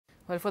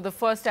Well, for the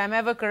first time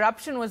ever,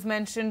 corruption was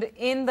mentioned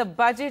in the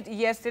budget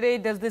yesterday.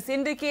 Does this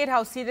indicate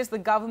how serious the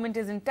government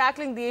is in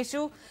tackling the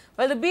issue?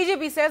 Well, the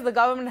BJP says the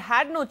government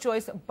had no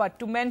choice but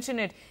to mention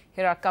it.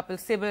 Here are Kapil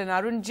Sibal and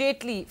Arun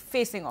Jaitley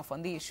facing off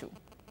on the issue.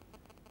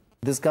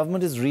 This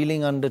government is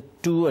reeling under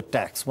two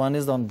attacks. One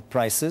is on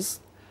prices,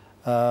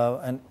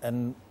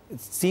 and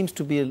it seems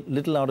to be a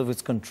little out of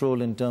its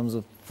control in terms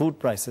of food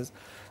prices,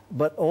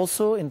 but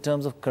also in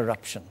terms of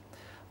corruption.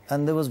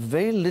 And there was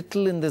very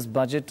little in this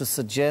budget to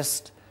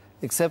suggest,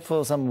 except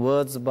for some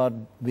words about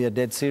we are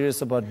dead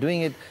serious about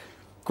doing it.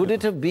 Could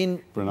it have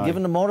been Prannoy,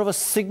 given more of a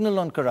signal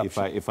on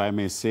corruption? If I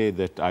may say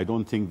that I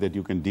don't think that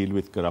you can deal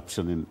with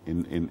corruption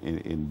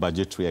in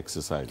budgetary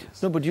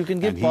exercises. No, but you can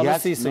give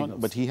policy signals. No,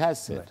 but he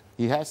has said,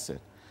 right.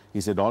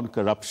 He said on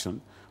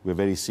corruption, we're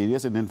very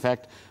serious. And in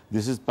fact,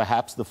 this is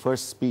perhaps the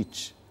first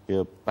speech,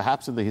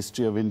 perhaps in the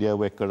history of India,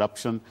 where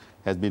corruption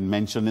has been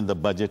mentioned in the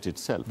budget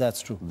itself.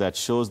 That's true. That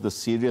shows the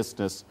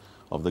seriousness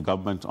of the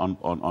government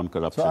on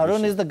corruption. So,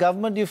 Arun, is the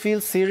government, you feel,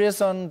 serious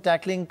on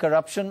tackling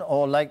corruption,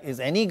 or like is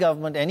any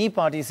government, any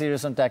party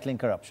serious on tackling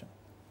corruption?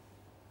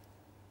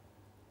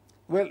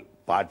 Well,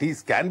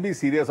 parties can be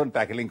serious on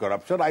tackling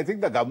corruption. I think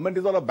the government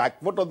is on a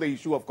back foot on the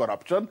issue of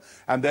corruption,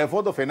 and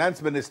therefore the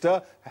finance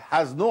minister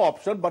has no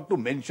option but to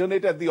mention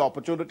it at the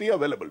opportunity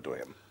available to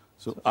him.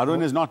 So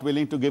Arun is not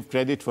willing to give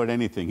credit for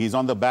anything. He's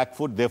on the back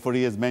foot, therefore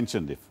he has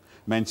mentioned it.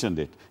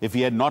 If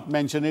he had not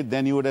mentioned it,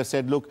 then he would have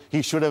said, look,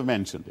 he should have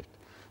mentioned it.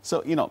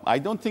 So, you know, I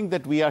don't think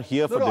that we are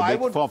here for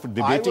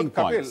debating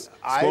points.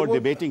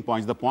 Debating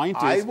points. The point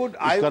is,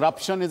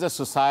 corruption is a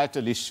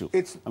societal issue.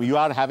 You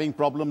are having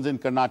problems in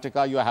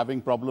Karnataka, you are having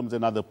problems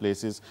in other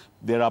places.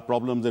 There are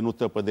problems in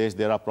Uttar Pradesh,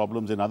 there are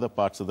problems in other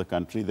parts of the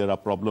country. There are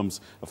problems,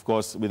 of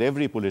course, with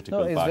every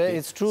political party.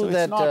 It's true so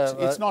that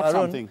it's not Arun,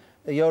 something...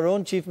 Your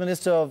own Chief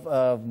Minister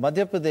of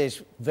Madhya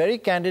Pradesh, very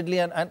candidly,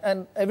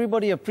 and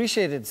everybody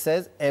appreciated,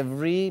 says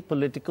every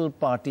political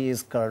party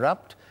is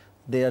corrupt.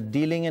 They are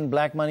dealing in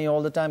black money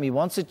all the time. He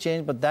wants it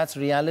changed, but that's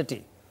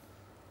reality.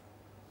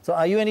 So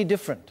are you any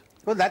different?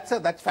 Well, that's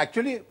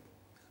factually...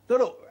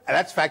 No,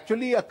 that's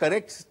factually a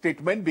correct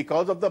statement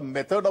because of the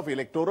method of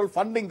electoral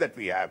funding that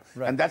we have.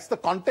 Right. And that's the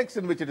context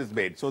in which it is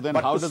made. So then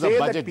how does the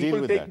budget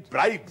deal with that? People take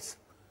bribes.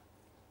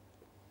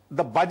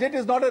 The budget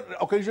is not an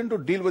occasion to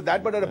deal with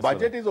that, but a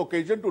budget is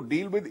occasion to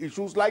deal with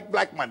issues like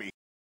black money.